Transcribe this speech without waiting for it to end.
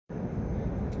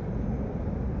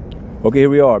Okay,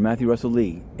 here we are, Matthew Russell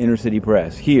Lee, Inner City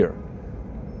Press, here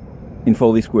in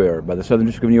Foley Square by the Southern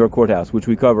District of New York Courthouse, which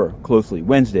we cover closely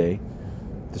Wednesday,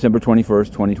 December 21st,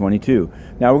 2022.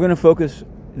 Now we're going to focus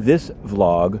this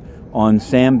vlog on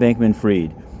Sam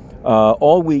Bankman-Fried.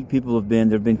 All week there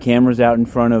have been cameras out in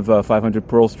front of 500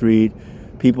 Pearl Street.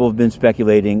 People have been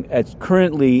speculating.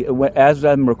 Currently, as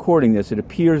I'm recording this, it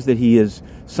appears that he has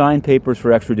signed papers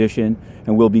for extradition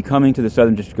and will be coming to the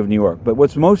Southern District of New York. But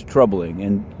what's most troubling,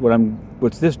 and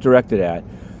what's this directed at,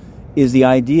 is the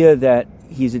idea that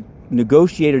he's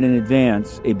negotiated in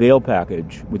advance a bail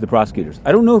package with the prosecutors.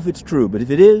 I don't know if it's true, but if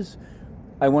it is,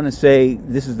 I want to say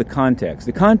this is the context.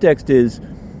 The context is,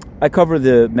 I cover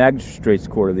the Magistrates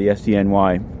Court of the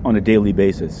SDNY on a daily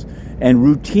basis, and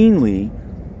routinely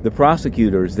the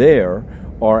prosecutors there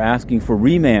are asking for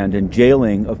remand and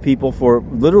jailing of people for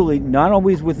literally, not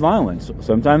always with violence,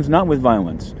 sometimes not with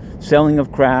violence, selling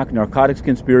of crack, narcotics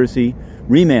conspiracy,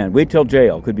 remand, wait till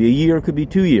jail, could be a year, could be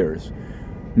 2 years.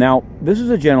 Now, this is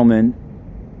a gentleman,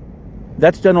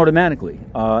 that's done automatically,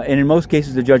 and in most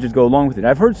cases the judges go along with it.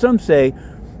 I've heard some say,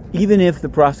 even if the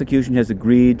prosecution has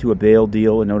agreed to a bail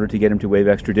deal in order to get him to waive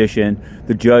extradition,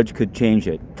 the judge could change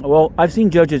it. Well, I've seen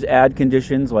judges add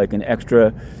conditions like an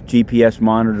extra GPS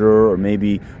monitor or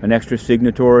maybe an extra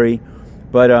signatory.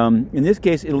 But in this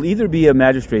case, it'll either be a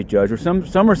magistrate judge or some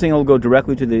are saying it'll go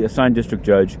directly to the assigned district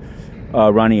judge,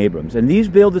 Ronnie Abrams. And these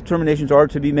bail determinations are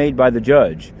to be made by the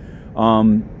judge.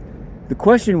 The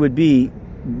question would be,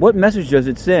 what message does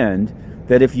it send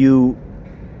that if you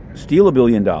steal $1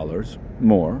 billion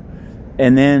more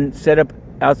and then set up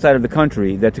outside of the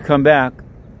country, that to come back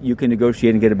you can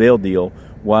negotiate and get a bail deal,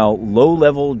 while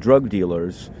low-level drug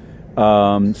dealers,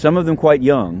 some of them quite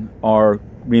young, are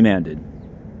remanded?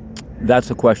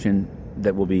 That's a question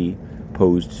that will be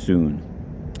posed soon.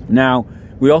 Now,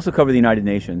 we also cover the United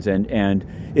Nations, and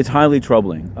it's highly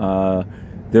troubling.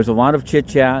 There's a lot of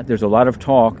chit-chat, there's a lot of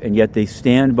talk, and yet they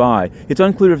stand by. It's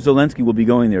unclear if Zelensky will be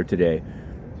going there today.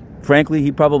 Frankly,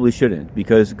 he probably shouldn't,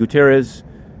 because Guterres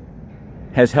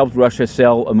has helped Russia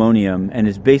sell ammonium and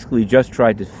has basically just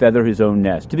tried to feather his own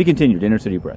nest. To be continued, Inner City Press.